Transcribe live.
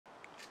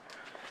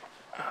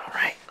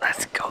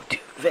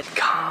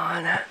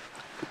VidCon.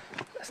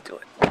 Let's do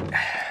it.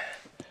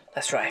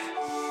 Let's drive.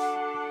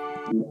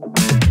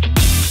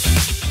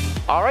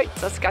 Alright,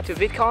 so let's get to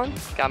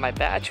VidCon. Got my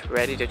badge,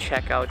 ready to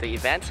check out the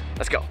event.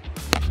 Let's go.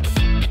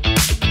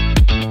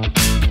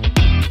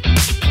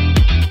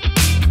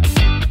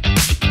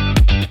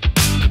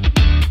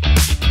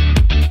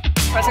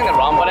 Pressing the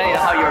wrong button, you know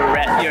how your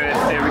record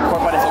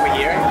button is over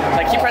here?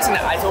 Like keep pressing the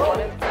ISO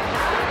button.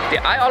 The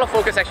eye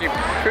autofocus is actually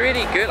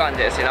pretty good on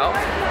this, you know?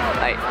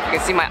 Like you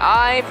can see my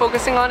eye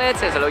focusing on it,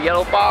 there's a little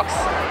yellow box.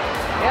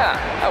 Yeah,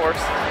 that works.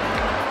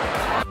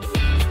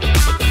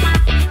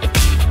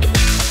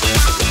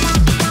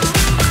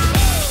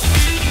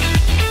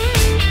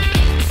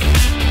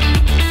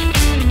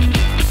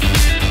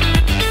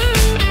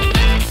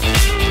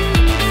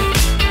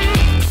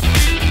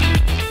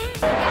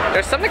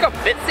 There's something called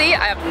Bitsy.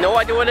 I have no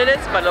idea what it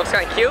is, but it looks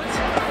kind of cute.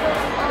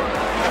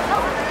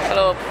 A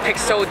little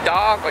pixel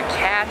dog or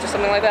cat or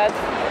something like that.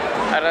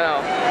 I don't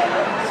know.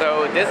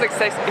 So this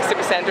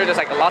exhibit center, there's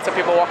like lots of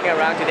people walking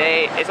around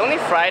today. It's only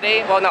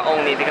Friday. Well, not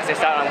only because they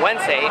start on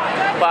Wednesday,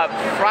 but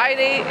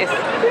Friday is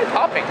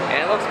popping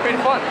and it looks pretty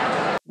fun.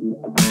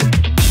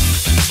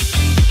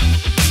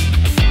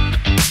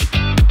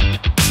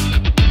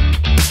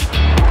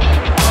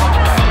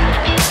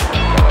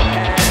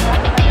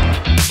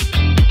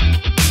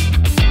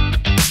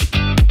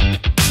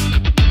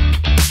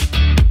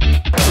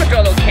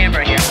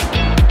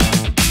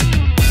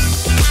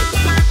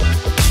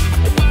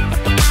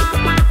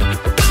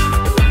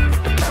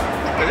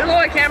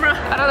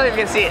 If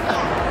you can see it.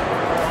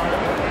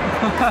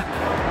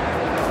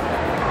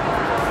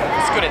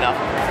 It's good enough.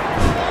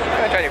 I'm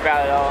gonna try to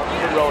grab it all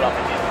and roll up.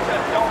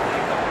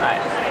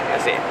 Alright,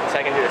 let's see. So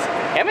I can do this.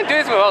 I haven't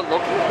done this without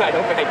looking. I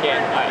don't think I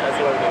can. Alright, let's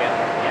see what we can get.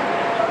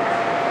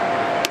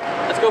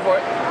 Let's go for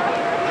it.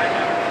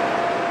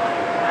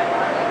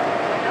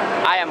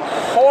 I am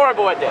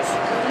horrible at this.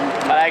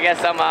 But I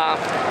guess I'm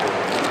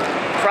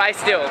try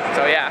still,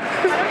 so yeah.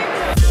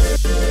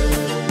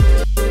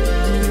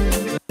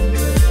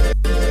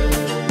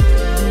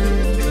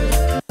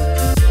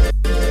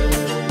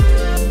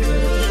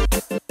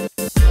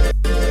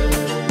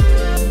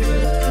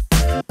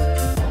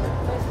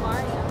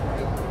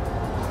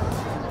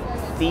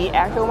 The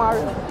actual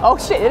Mario? Oh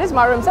shit, it is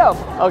Mario himself.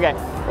 Okay,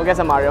 we'll get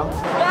some Mario.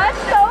 That's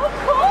so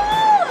cool!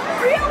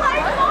 Real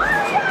life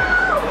Mario!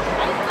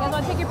 You guys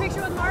want to take your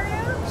picture with Mario?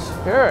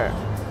 Sure.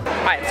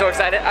 I am so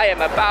excited. I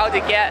am about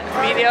to get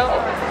video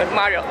with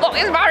Mario. Look,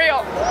 it's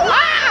Mario!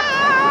 Ah!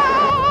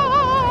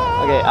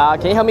 Okay,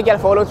 can you help me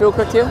get photos real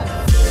quick too?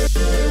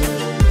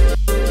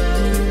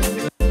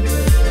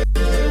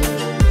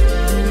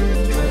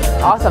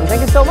 Awesome, thank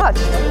you so much.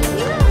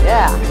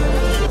 Yeah.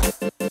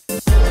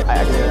 Alright,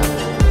 I can do that.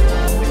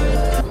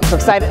 So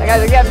excited, I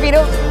gotta get a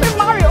video with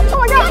Mario. Oh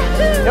my god!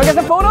 You wanna get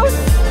some photos?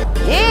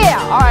 Yeah!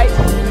 Alright.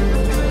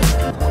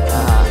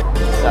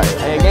 Sorry,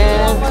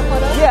 again.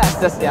 Yes,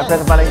 just press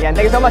the button again.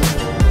 Thank you so much.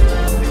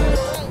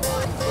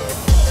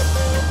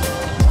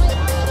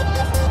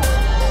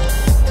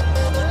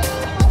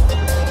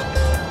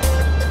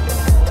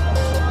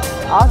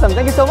 Awesome,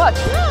 thank you so much.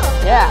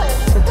 Yeah.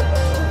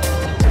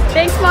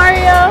 Thanks,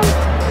 Mario.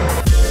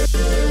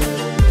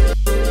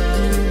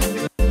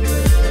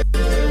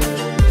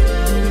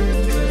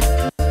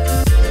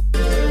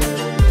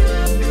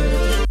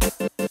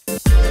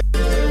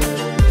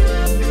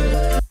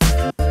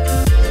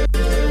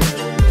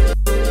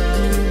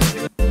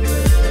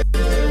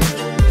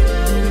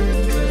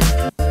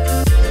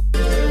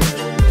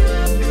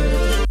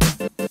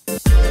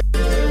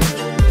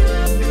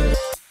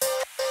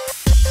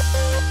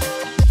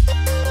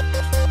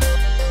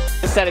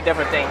 Said a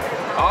different thing.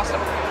 Awesome.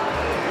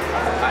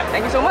 Alright,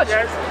 thank you so much.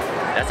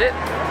 That's it.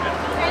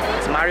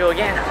 It's Mario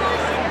again.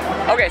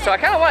 Okay, so I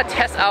kind of want to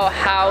test out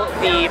how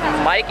the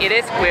mic it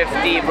is with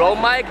the Rode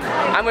mic.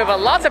 I'm with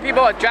lots of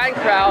people, a giant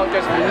crowd,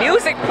 there's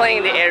music playing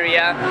in the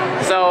area.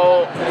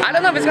 So I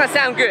don't know if it's going to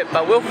sound good,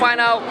 but we'll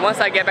find out once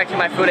I get back to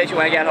my footage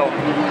when I get home.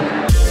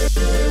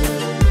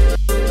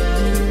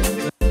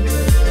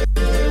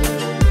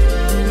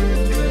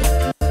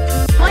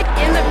 Like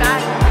in the back.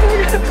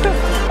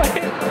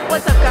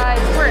 What's up guys,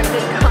 we're at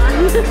VidCon.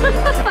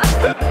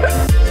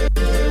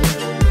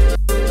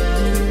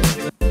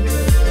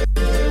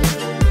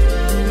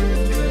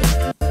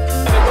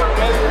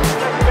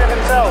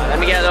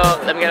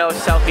 Let me get a little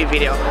selfie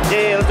video.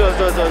 Yeah, let's do it.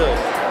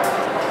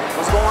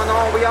 What's going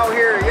on? We out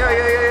here.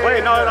 Yeah.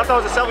 Wait, no, I thought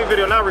it was a selfie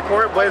video, not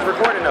record, but it's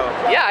recording though.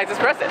 Yeah, I just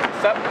pressed it.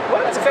 So,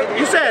 what?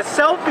 You said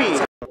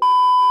selfie.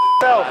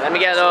 Let me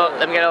get a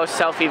little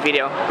selfie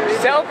video.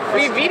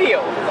 Selfie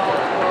video.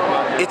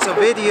 It's a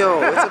video.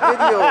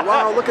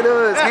 Wow, look at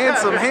us.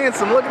 Handsome.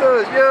 Look at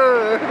us.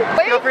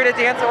 Yeah. Feel free to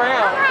dance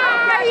around.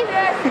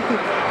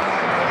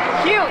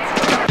 Cute.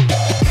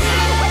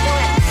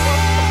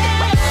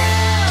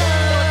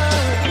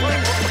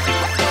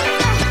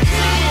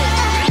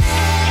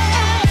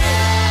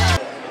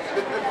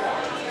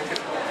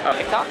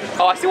 Okay, talk.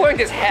 Oh, I'm still wearing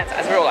this hat. I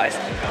just realized.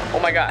 Oh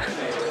my god.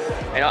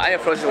 I know I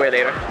approach this way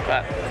later,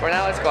 but for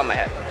now, let's go on my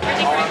head.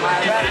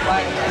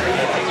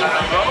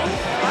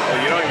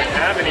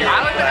 have any. I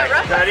don't even have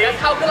reference.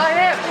 That's how good I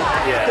am.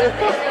 Yeah,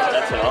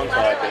 that's what I'm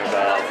talking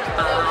about.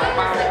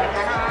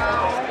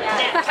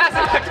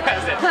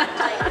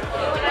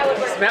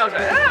 Smells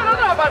good. I don't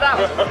know about that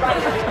one.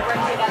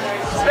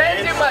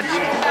 Spend too much.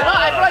 No,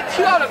 I feel like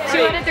 2 out of 2.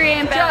 2 out of 3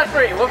 and 2 out of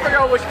 3. We'll figure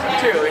out which 2,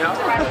 you know?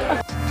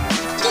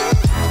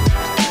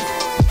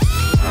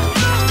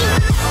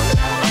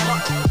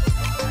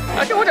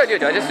 Actually, what do I do?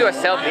 Do I just do a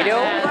self video?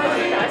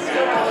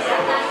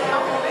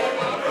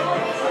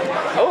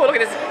 Oh, look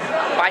at this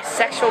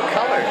bisexual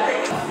color.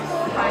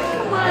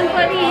 Come on,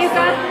 buddy, you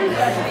got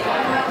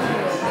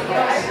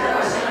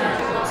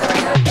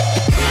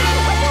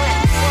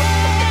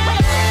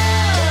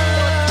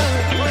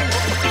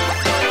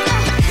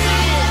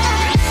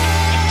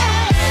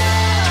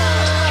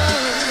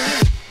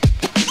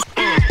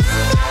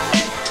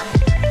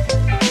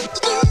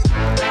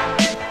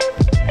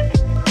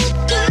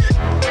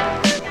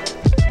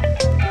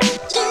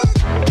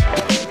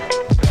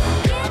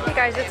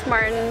It's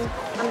Martin.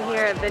 I'm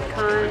here at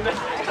VidCon,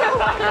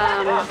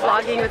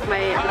 vlogging with my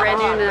brand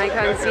new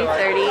Nikon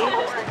Z30.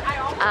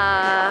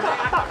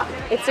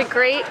 It's a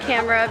great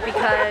camera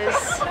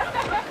because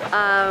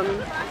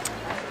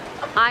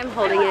I'm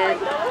holding it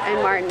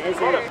and Martin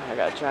isn't. I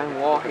got a giant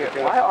wall here.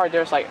 Why are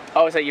there like,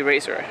 oh, it's an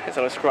eraser. It's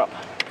a scrub.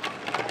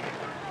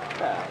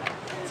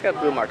 It's got a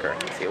blue marker.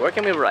 Let's see, where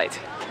can we write?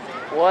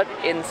 What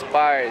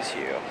inspires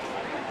you?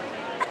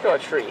 Let's draw a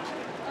tree.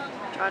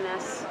 Draw an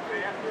S.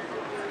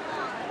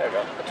 There we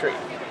go, a tree,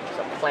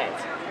 some plant.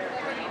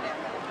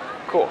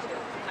 Cool.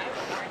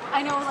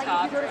 I know, like if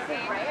you go to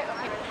sleep, right?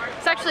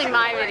 It's actually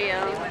my video.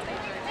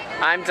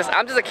 I'm just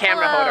a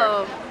camera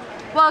holder.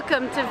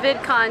 Welcome to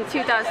VidCon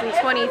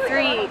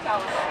 2023.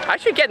 I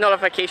should get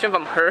notification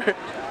from her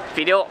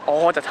video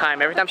all the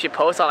time. Every time she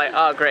posts, I'm like,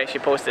 oh great, she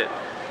posted.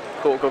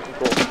 Cool, cool, cool,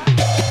 cool.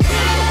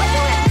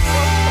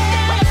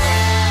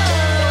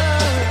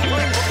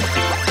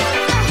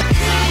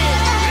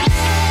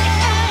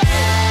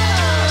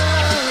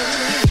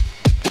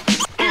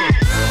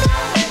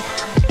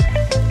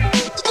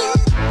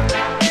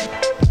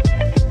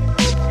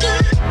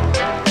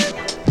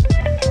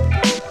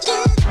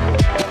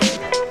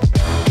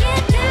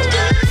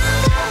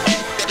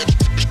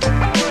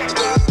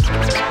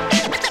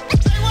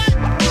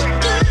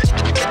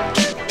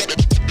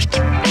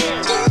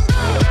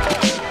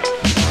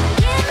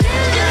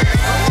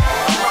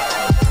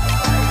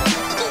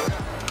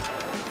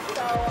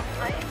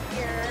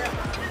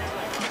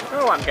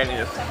 Oh, I'm getting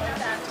this.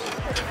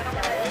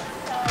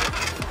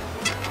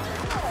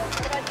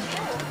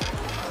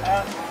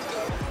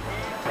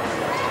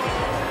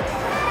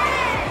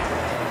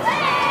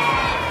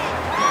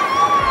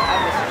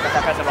 I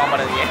pressed the wrong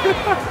button again.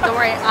 Don't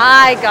worry,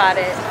 I got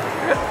it.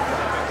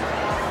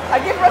 I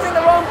keep pressing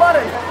the wrong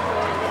button.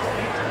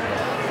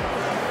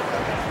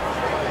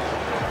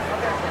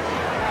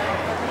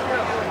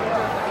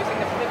 Using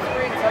the flip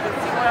screen so I can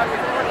see what I'm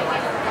recording.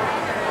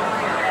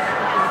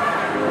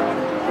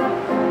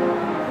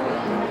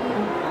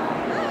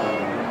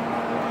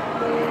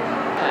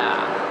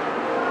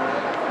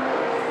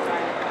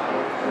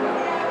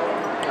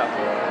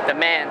 The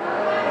man.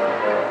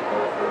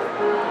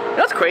 You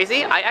know what's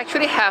crazy? I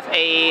actually have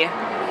a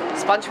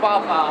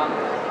SpongeBob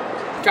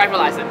driver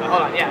license.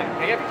 Hold on, yeah.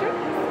 Can I get a picture?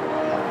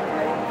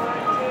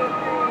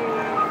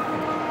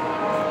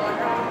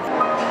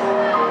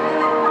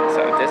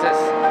 So this is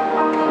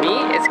me.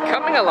 It's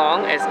coming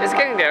along. It's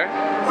getting there.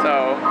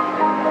 So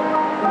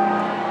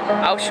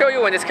I'll show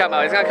you when this comes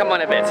out. It's gonna come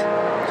on a bit.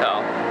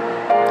 So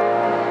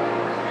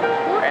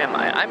where am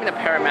I? I'm in a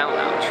Paramount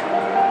Lounge.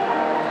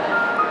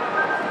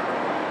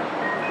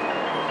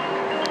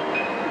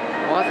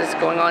 What is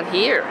going on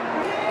here?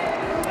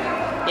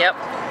 Yep.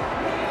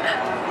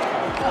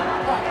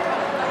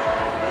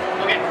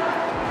 Okay.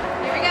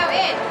 Here we go,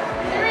 in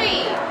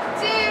 3,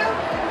 2,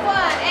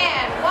 1,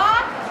 and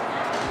walk.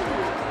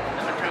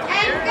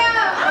 And go!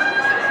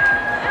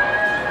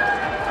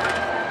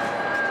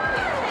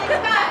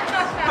 Good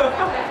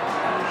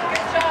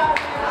job.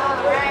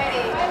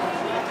 Alrighty.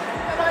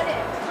 Come on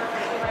in.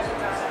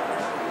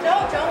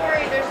 Don't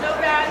worry, there's no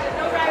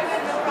right way,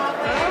 no wrong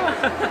way.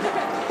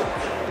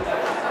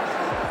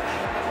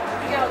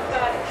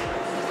 Got it.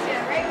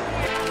 Yeah, right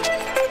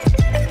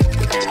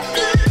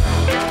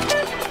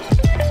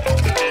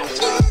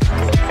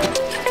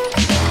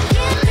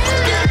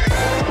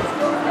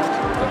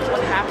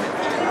What happened?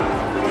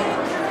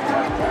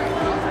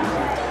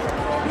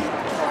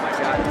 Oh my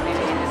god, I need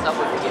to hit this up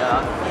with the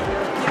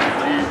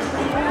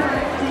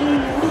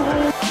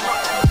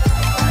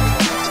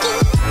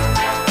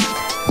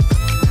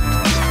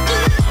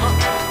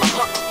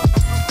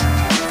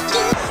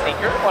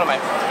sneaker, one of my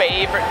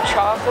favorite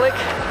chocolate.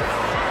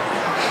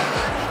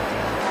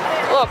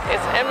 Look,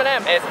 it's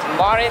M&M. It's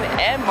Martin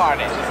and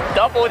Martin. It's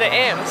double the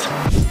M's.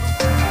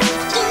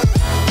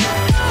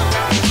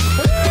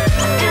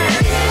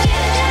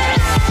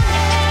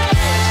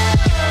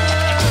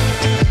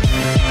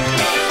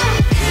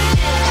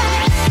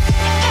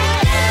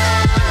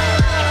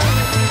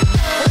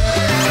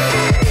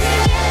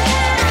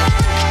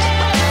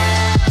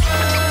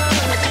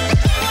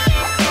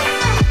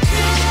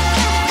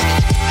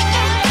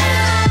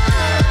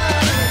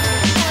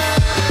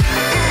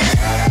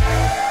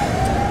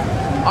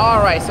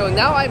 so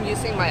now I'm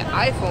using my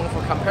iPhone for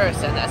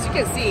comparison. As you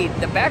can see,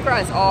 the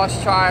background is all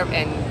sharp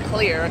and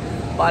clear,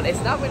 but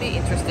it's not really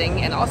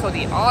interesting, and also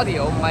the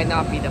audio might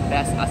not be the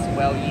best as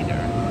well either.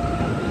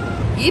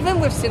 Even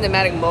with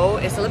cinematic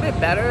mode, it's a little bit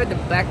better. The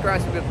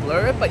background is a bit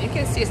blurred, but you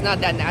can see it's not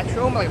that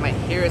natural. Like my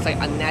hair is like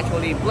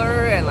unnaturally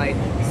blurred, and like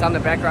some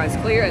of the background is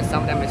clear and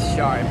some of them is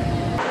sharp.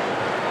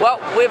 Well,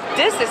 with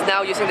this is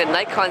now using the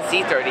Nikon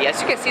Z30.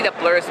 As you can see, the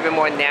blur is a bit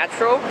more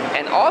natural,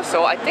 and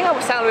also I think I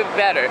would sound a bit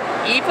better,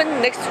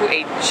 even next to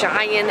a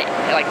giant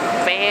like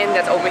fan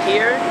that's over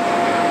here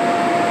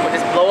with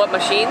this blow-up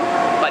machine.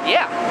 But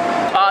yeah,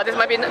 this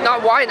might be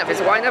not wide enough.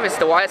 It's wide enough. It's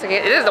the widest I can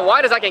get. It is the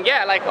widest I can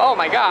get. Like, oh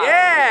my god.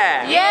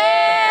 Yeah!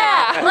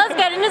 Yeah! Let's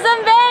get into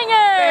some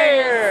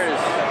bangers!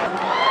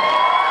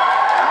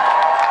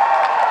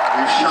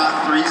 We've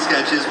shot 3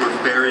 sketches we're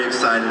very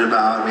excited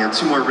about. We have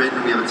 2 more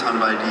written. We have a ton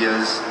of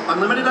ideas.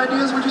 Unlimited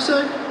ideas, would you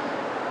say?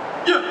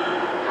 Yeah.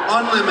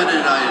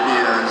 Unlimited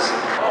ideas.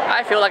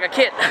 I feel like a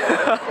kid.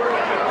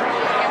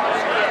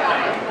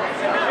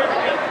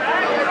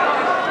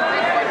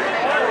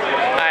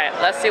 Alright,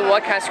 let's see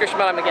what kind of script I'm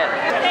gonna get.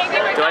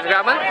 Do I have to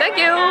grab one? Thank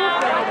you!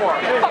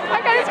 Oh,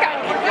 I got this guy!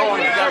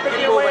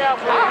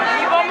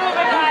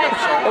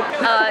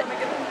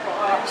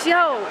 See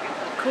how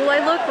cool I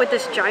look with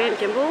this giant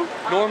gimbal?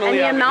 Normally, and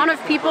the amount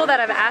of people that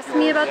have asked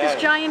me about this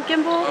giant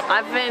gimbal,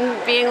 I've been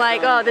being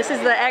like, oh, this is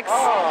the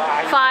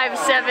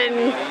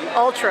X57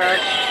 Ultra,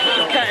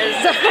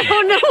 because I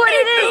don't know what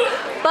it is,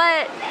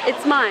 but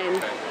it's mine.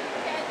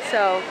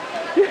 So.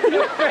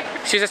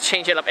 She just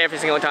change it up every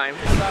single time.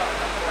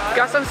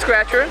 Got some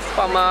scratchers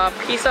from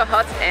Pizza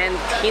Hut and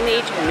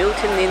Teenage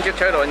Mutant Ninja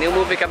Turtle, a new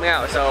movie coming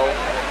out. So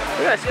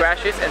we're gonna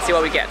scratch this and see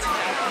what we get.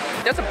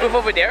 There's a booth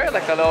over there,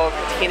 like a little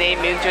Teenage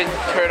Mutant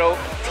Turtle,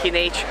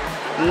 Teenage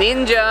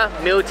Ninja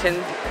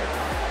Mutant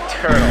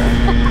Turtle.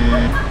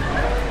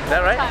 Is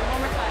that right?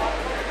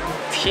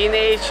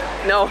 Teenage,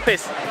 no,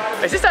 is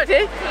this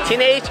okay?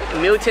 Teenage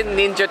Mutant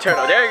Ninja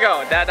Turtle. There you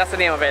go. That's the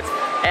name of it.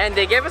 And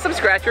they gave us some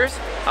scratchers.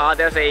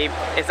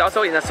 It's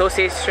also in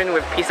association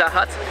with Pizza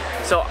Hut.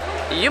 So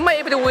you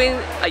might be able to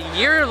win a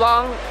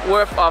year-long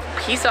worth of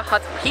Pizza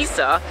Hut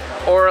pizza,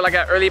 or like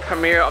an early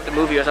premiere of the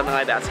movie or something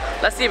like that.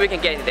 Let's see if we can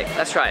get anything.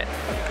 Let's try it.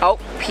 Out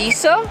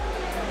pizza?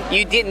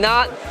 You did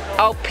not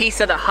out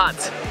pizza the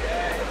Hut.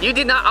 You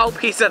did not out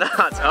pizza the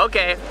Hut.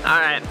 Okay, all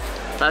right.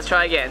 Let's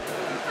try again.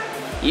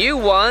 You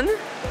won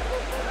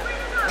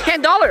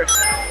 $10.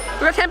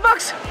 We got 10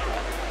 bucks.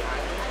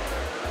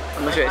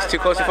 I'm not sure, it's too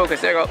close to focus.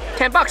 There you go.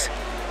 10 bucks.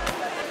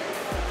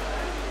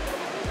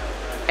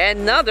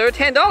 Another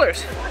 $10.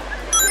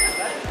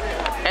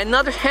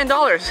 Another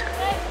 $10.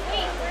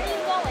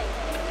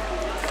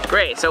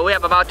 Great, so we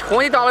have about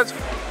 $20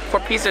 for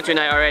pizza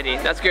tonight already.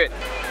 That's good.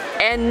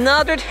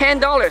 Another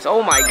 $10.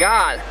 Oh my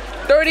god.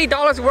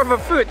 $30 worth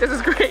of food. This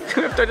is great.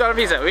 We have $30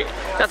 pizza.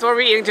 That's what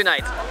we're eating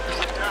tonight.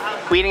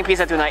 We're eating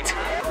pizza tonight.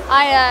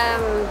 I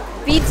am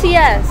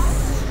BTS.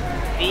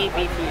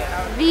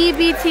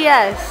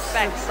 VBTS.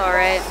 That's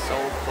alright. So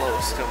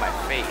close to my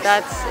face.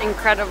 That's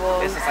incredible.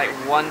 This is like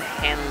one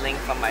hand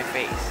length from my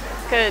face.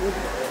 Good.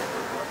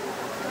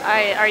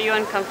 Are you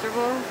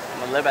uncomfortable?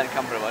 I'm a little bit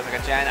uncomfortable. It's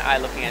like a giant eye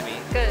looking at me.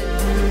 Good.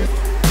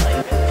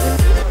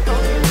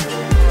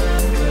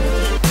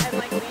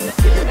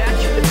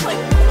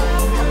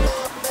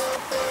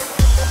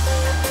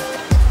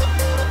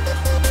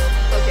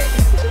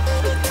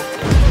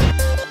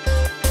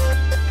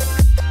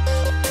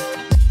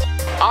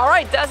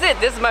 Alright, that's it.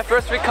 This is my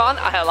first VidCon.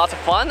 I had lots of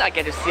fun. I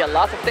get to see a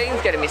lot of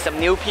things, get to meet some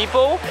new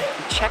people,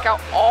 check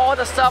out all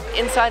the stuff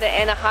inside the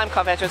Anaheim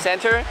Convention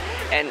Center,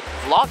 and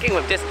vlogging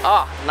with this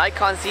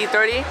Nikon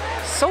Z30.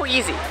 So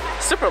easy,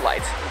 super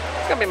light.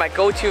 It's gonna be my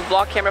go-to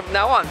vlog camera from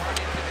now on.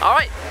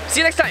 Alright, see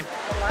you next time.